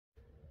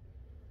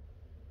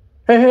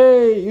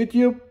Hey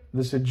YouTube,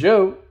 this is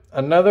Joe.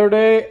 Another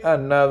day,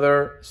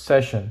 another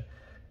session.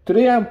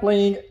 Today I'm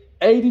playing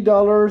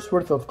 $80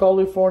 worth of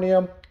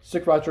California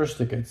Scratchers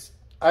tickets.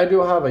 I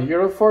do have a Year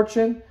of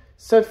Fortune,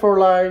 Set for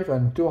Life,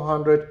 and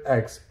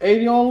 200x.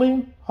 80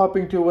 only,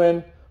 hoping to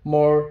win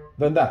more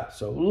than that.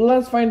 So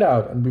let's find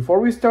out. And before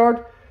we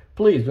start,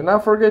 please do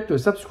not forget to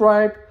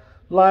subscribe,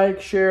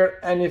 like, share,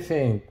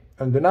 anything.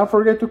 And do not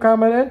forget to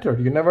comment enter.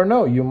 You never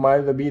know, you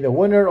might be the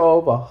winner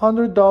of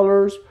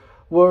 $100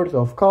 worth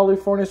of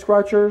California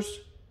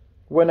Scratchers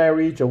when I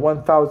reach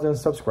 1,000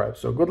 subscribers.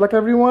 So good luck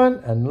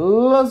everyone, and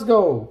let's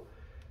go.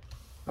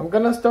 I'm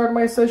gonna start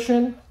my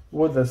session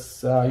with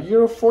this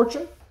Year of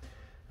Fortune.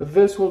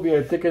 This will be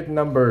a ticket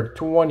number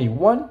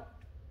 21.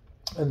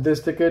 In this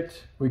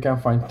ticket we can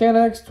find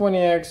 10x,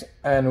 20x,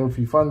 and if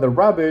we find the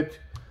rabbit,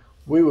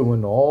 we will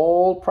win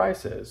all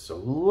prizes. So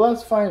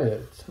let's find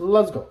it.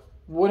 Let's go.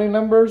 Winning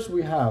numbers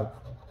we have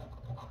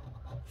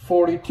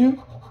 42,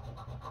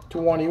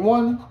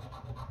 21,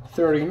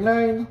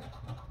 39,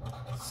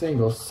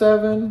 single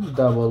 7,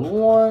 double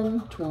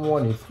 1,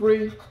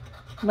 23,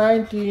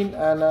 19,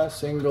 and a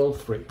single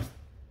 3.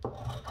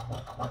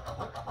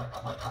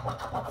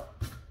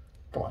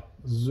 Come on,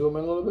 zoom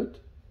in a little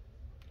bit.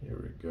 Here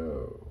we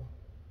go.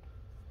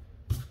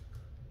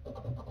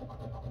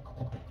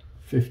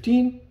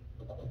 15,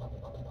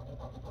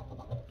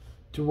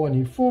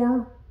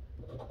 24,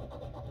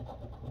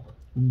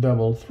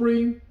 double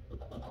 3,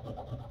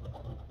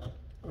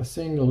 a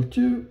single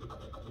 2,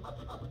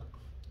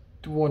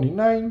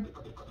 29,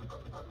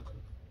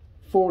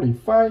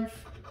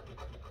 45,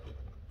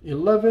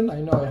 11,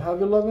 I know I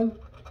have 11,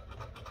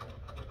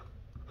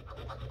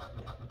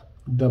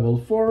 double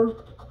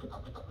 4,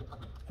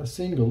 a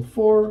single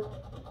 4,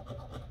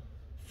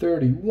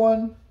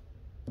 31,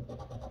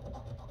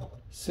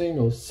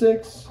 single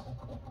 6,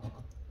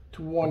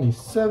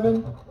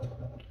 27,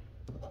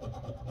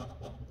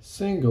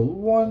 single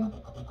 1,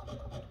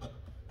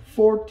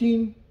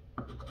 14,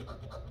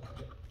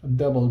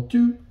 double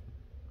 2,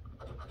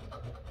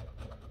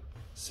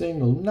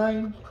 single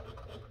 9,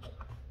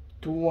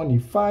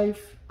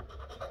 25,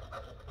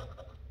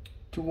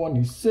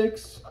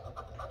 26,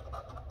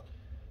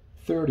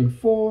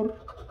 34,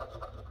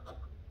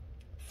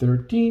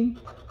 13,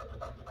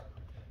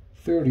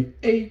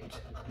 38,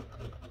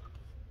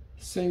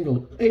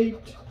 single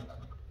 8,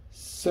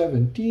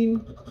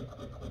 17,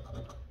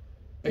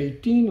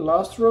 18,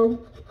 last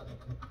row,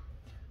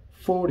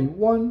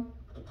 41,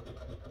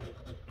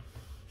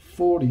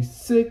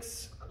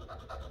 46,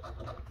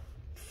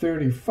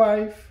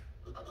 35,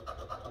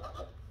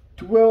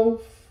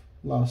 12,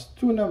 last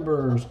two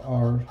numbers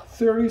are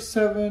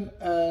 37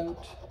 and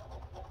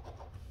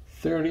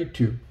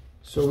 32.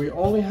 So we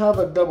only have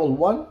a double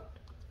 1.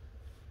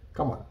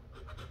 Come on.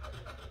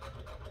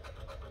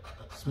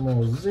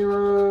 Small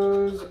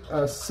zeros,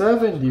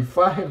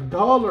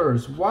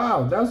 $75.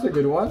 Wow, that's a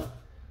good one.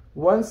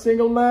 One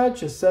single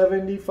match is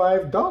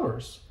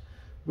 $75.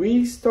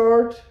 We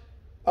start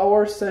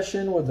our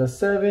session with a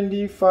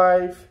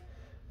 $75.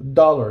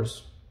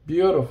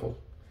 Beautiful.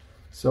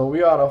 So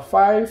we are a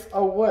 5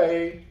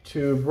 away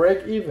to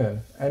break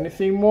even.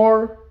 Anything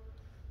more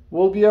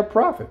will be a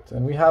profit.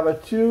 And we have a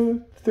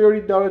two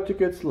 $30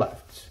 tickets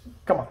left.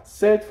 Come on,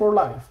 Set for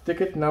Life.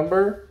 Ticket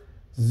number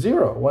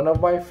 0. One of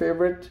my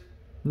favorite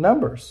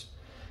numbers.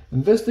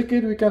 In this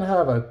ticket we can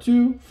have a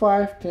 2,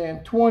 5,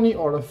 10, 20,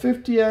 or a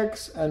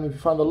 50x. And if we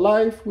find a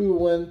life, we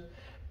will win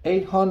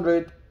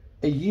 800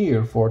 a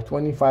year for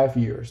 25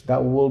 years.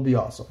 That will be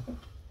awesome.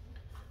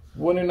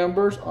 Winning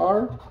numbers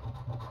are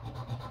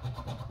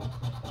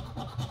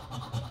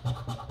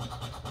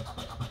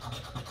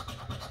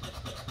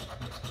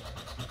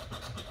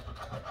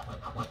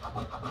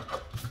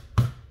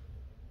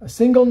a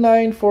single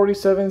 9,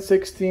 47,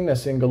 16, a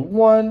single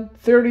 1,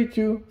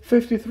 32,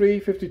 53,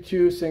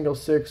 52, single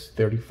 6,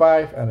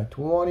 35, and a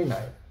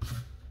 29.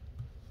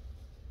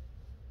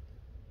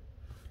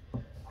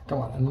 Come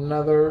on,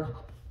 another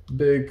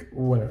big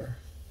winner.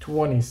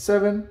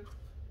 27,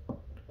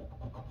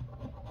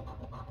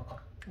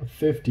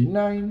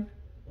 59,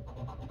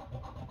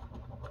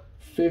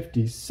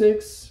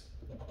 56,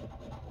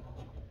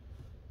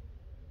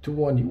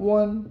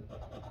 21,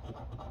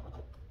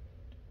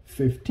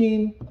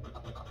 15,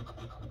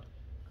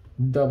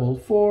 double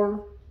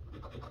 4,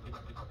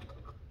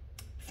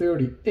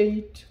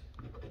 38,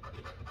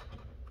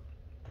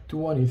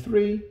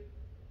 23,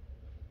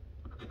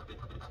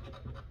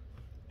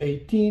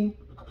 18,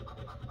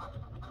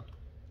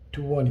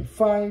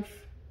 25,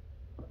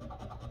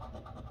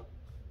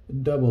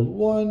 double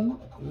 1,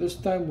 this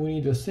time we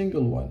need a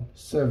single one,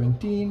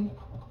 17,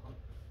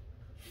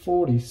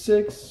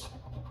 46,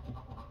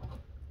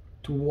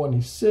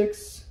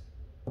 26,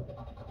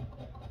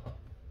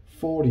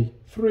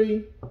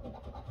 43,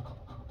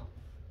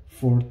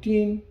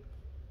 14,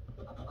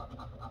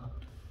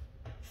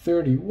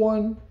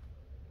 31,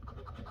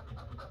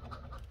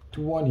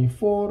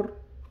 24,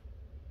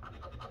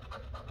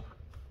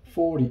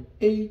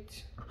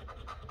 48,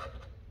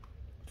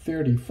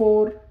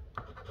 34,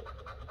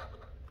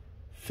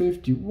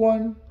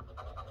 51,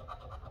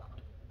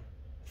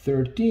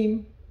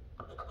 13,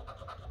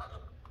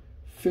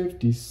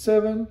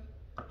 57,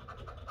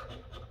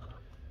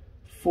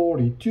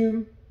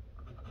 42,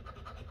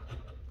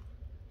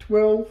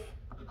 12,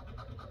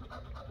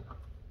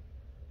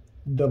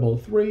 double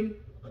 3,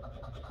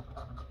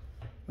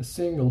 a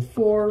single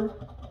 4,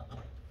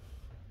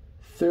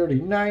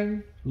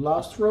 39,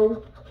 last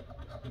row,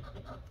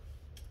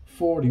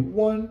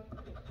 41,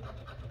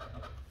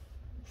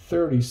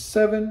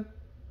 37,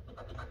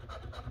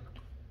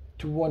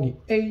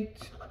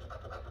 28,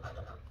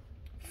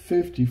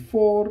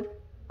 54,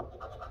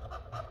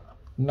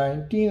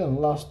 19, and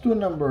last two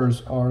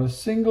numbers are a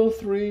single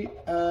 3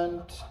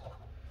 and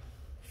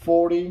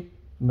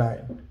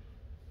 49.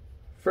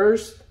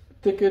 First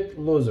ticket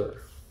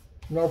loser.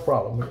 No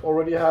problem. We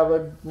already have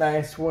a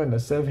nice win, a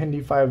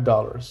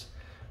 $75.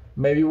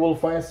 Maybe we'll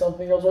find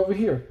something else over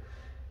here.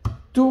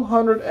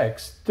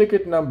 200x,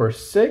 ticket number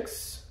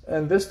 6.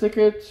 And this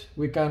ticket,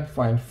 we can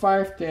find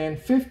 5, 10,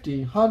 50,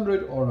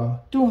 100, or a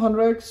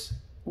 200x.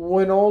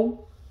 Win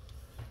all.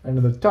 And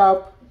at the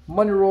top,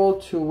 money roll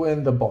to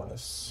win the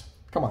bonus.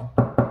 Come on.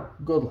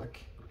 Good luck.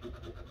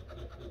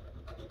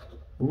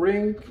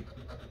 Ring,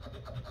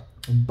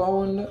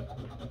 bone,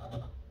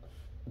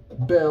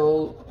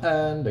 bell,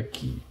 and a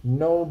key.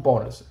 No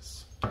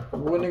bonuses.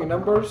 Winning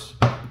numbers.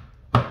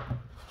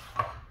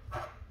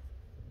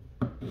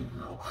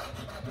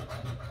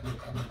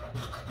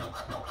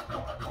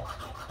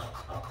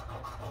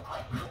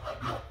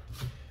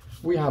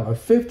 We have a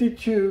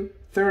 52,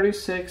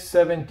 36,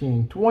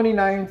 17,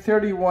 29,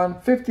 31,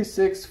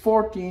 56,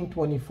 14,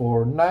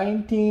 24,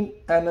 19,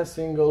 and a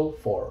single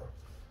 4.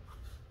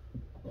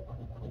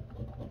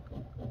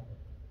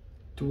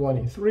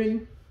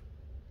 23,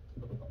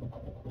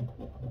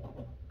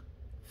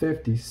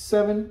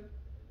 57,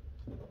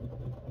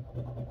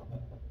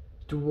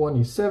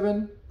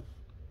 27,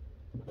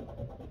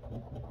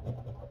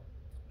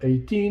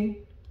 18,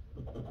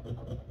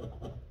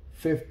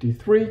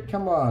 53,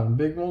 come on,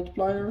 big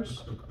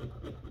multipliers,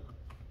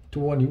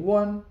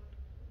 21,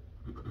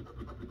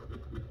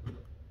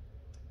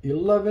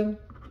 11,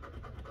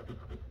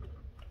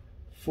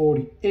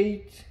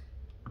 48,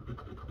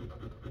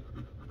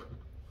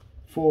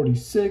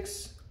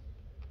 46,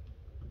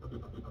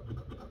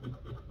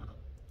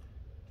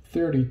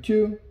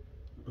 32,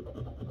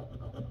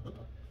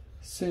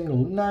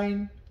 single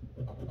 9,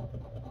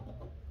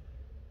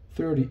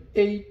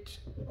 38,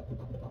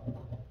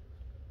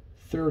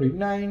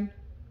 39,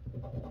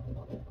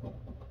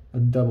 a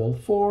double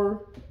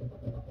 4,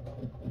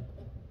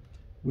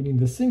 we need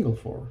the single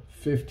 4,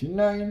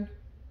 59,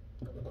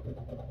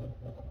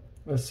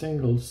 a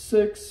single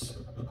 6,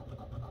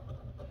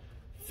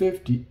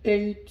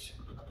 58,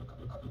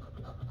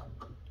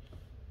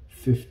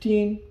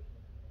 15,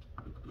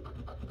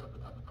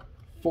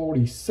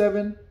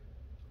 47,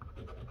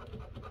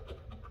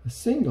 a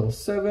single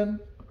 7,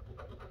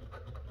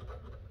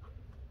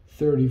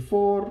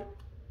 34,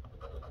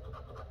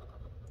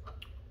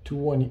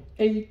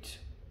 28,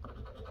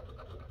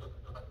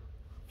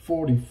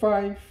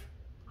 45,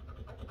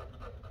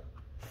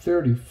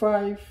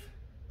 35,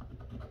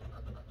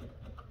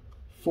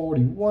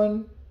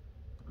 41,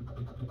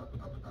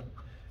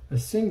 a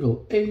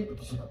single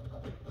 8,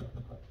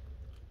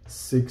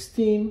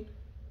 16,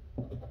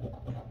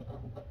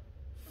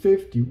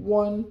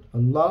 51, a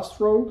last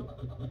row,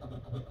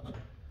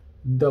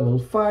 double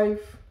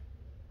 5,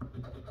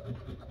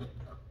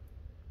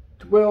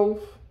 12,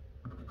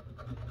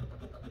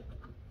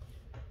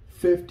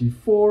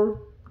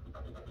 54,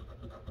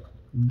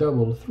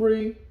 double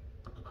 3,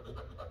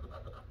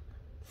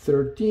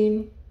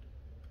 13,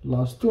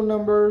 last two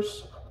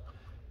numbers,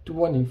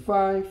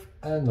 25,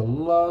 and the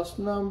last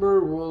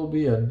number will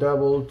be a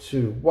double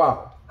 2.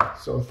 Wow.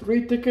 So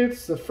 3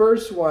 tickets. The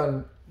first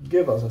one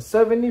give us a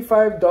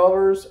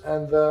 $75,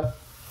 and the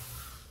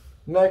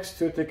next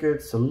 2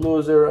 tickets a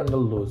loser and a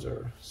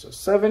loser. So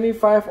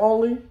 75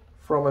 only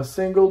from a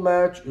single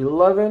match.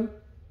 11,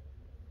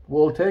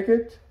 we'll take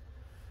it.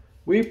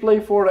 We play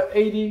for the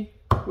 80,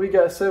 we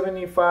got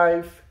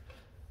 75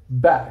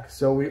 back.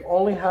 So we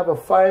only have a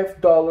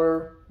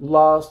 $5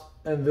 lost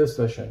in this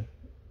session.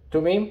 To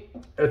me,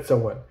 it's a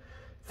win.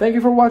 Thank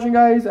you for watching,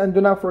 guys, and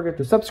do not forget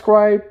to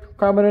subscribe,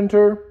 comment,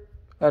 enter,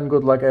 and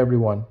good luck,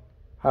 everyone.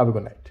 Have a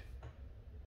good night.